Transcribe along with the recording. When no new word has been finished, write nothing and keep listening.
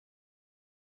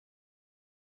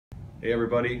Hey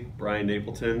everybody, Brian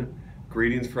Napleton.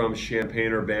 Greetings from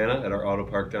Champaign-Urbana at our auto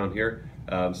park down here.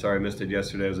 Sorry I missed it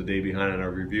yesterday. I was a day behind on our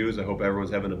reviews. I hope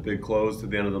everyone's having a big close to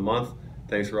the end of the month.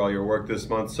 Thanks for all your work this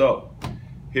month. So,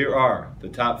 here are the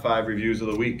top 5 reviews of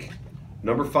the week.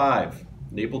 Number 5,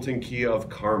 Napleton Kia of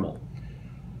Carmel.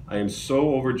 I am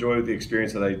so overjoyed with the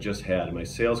experience that I just had. My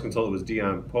sales consultant was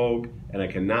Dion Pogue, and I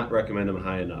cannot recommend him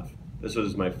high enough. This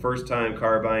was my first time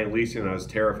car buying, leasing, and I was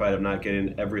terrified of not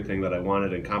getting everything that I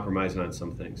wanted and compromising on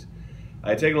some things. I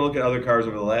had taken a look at other cars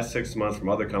over the last 6 months from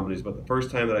other companies, but the first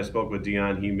time that I spoke with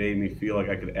Dion, he made me feel like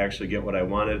I could actually get what I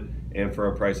wanted and for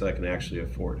a price that I can actually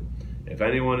afford. If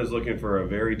anyone is looking for a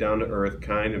very down-to-earth,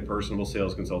 kind, and personable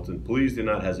sales consultant, please do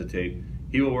not hesitate.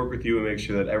 He will work with you and make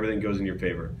sure that everything goes in your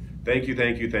favor. Thank you,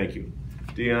 thank you, thank you.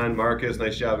 Dion, Marcus,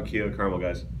 nice job at Kia of Carmel,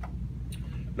 guys.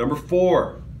 Number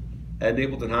 4. At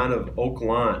Napleton Honda of Oak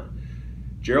Lawn.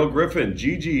 Gerald Griffin,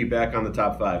 GG, back on the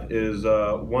top 5, is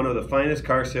one of the finest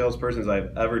car salespersons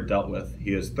I've ever dealt with.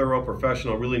 He is thorough,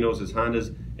 professional, really knows his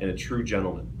Hondas, and a true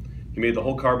gentleman. He made the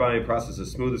whole car buying process as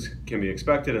smooth as can be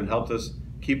expected and helped us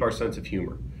keep our sense of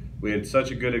humor. We had such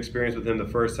a good experience with him the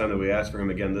first time that we asked for him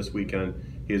again this weekend.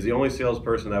 He is the only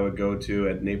salesperson I would go to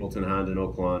at Napleton Honda in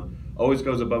Oak Lawn. Always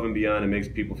goes above and beyond and makes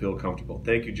people feel comfortable.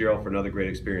 Thank you, Gerald, for another great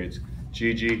experience.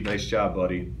 GG, nice job,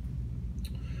 buddy.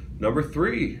 Number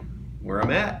 3, where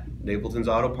I'm at, Napleton's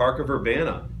Auto Park of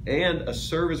Urbana, and a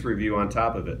service review on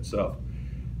top of it. So,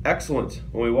 excellent.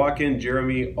 When we walk in,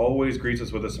 Jeremy always greets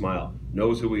us with a smile,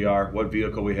 knows who we are, what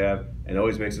vehicle we have, and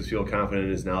always makes us feel confident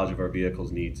in his knowledge of our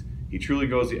vehicle's needs. He truly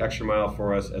goes the extra mile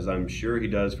for us, as I'm sure he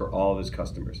does for all of his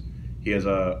customers. He has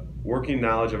a working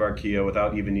knowledge of our Kia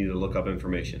without even needing to look up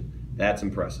information. That's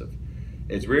impressive.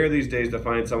 It's rare these days to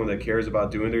find someone that cares about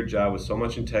doing their job with so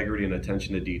much integrity and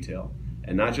attention to detail,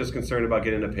 and not just concerned about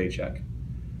getting a paycheck.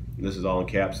 And this is all in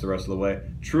caps the rest of the way.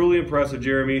 Truly impressive,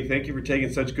 Jeremy. Thank you for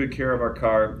taking such good care of our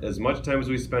car. As much time as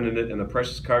we spend in it and the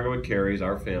precious cargo it carries,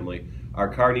 our family, our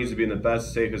car needs to be in the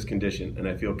best, safest condition, and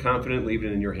I feel confident leaving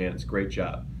it in your hands. Great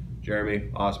job. Jeremy,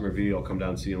 awesome review. I'll come down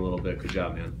and see you in a little bit. Good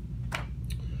job, man.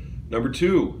 Number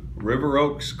 2, River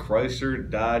Oaks, Chrysler,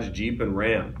 Dodge, Jeep, and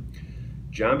Ram.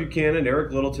 John Buchanan,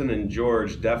 Eric Littleton, and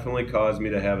George definitely caused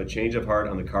me to have a change of heart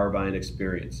on the car buying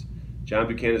experience. John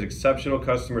Buchanan's exceptional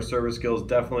customer service skills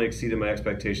definitely exceeded my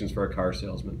expectations for a car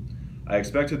salesman. I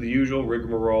expected the usual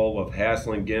rigmarole of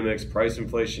hassling, gimmicks, price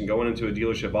inflation, going into a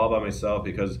dealership all by myself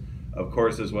because, of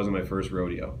course, this wasn't my first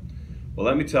rodeo. Well,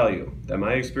 let me tell you that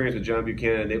my experience with John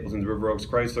Buchanan at Napleton's River Oaks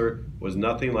Chrysler was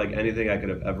nothing like anything I could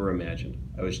have ever imagined.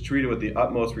 I was treated with the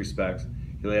utmost respect.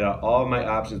 He laid out all of my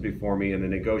options before me and then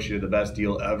negotiated the best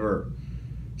deal ever.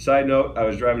 Side note, I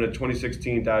was driving a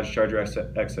 2016 Dodge Charger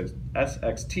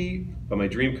SXT, but my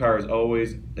dream car is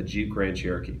always a Jeep Grand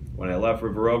Cherokee. When I left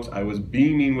River Oaks, I was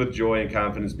beaming with joy and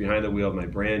confidence behind the wheel of my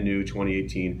brand new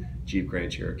 2018 Jeep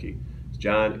Grand Cherokee.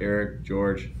 John, Eric,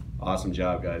 George, awesome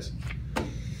job, guys.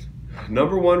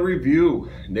 Number 1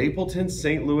 review, Napleton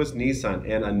St. Louis Nissan,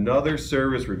 and another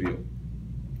service review.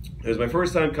 It was my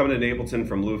first time coming to Napleton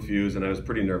from Lou Fuse, and I was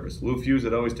pretty nervous. Lou Fuse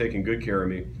had always taken good care of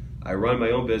me. I run my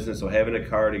own business, so having a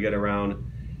car to get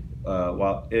around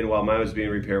while mine was being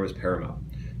repaired was paramount.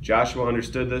 Joshua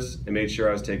understood this and made sure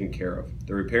I was taken care of.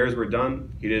 The repairs were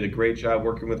done. He did a great job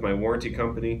working with my warranty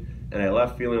company, and I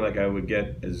left feeling like I would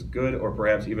get as good or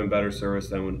perhaps even better service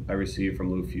than when I received from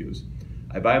Lou Fuse.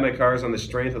 I buy my cars on the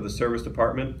strength of the service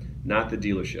department, not the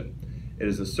dealership. It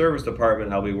is the service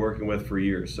department I'll be working with for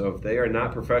years, so if they are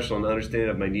not professional and understanding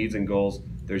of my needs and goals,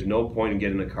 there's no point in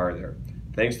getting a car there.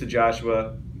 Thanks to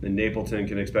Joshua, and Napleton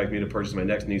can expect me to purchase my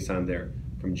next Nissan there,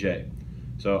 from Jay.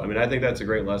 So, I mean, I think that's a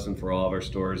great lesson for all of our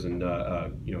stores, and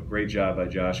great job by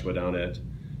Joshua down at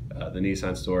the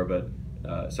Nissan store. But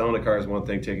selling a car is one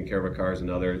thing, taking care of a car is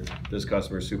another. This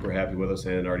customer is super happy with us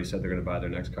and already said they're going to buy their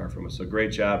next car from us. So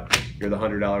great job. You're the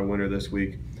 $100 winner this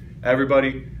week.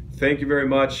 Everybody, thank you very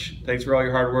much. Thanks for all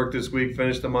your hard work this week.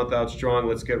 Finish the month out strong.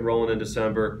 Let's get rolling in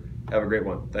December. Have a great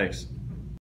one. Thanks.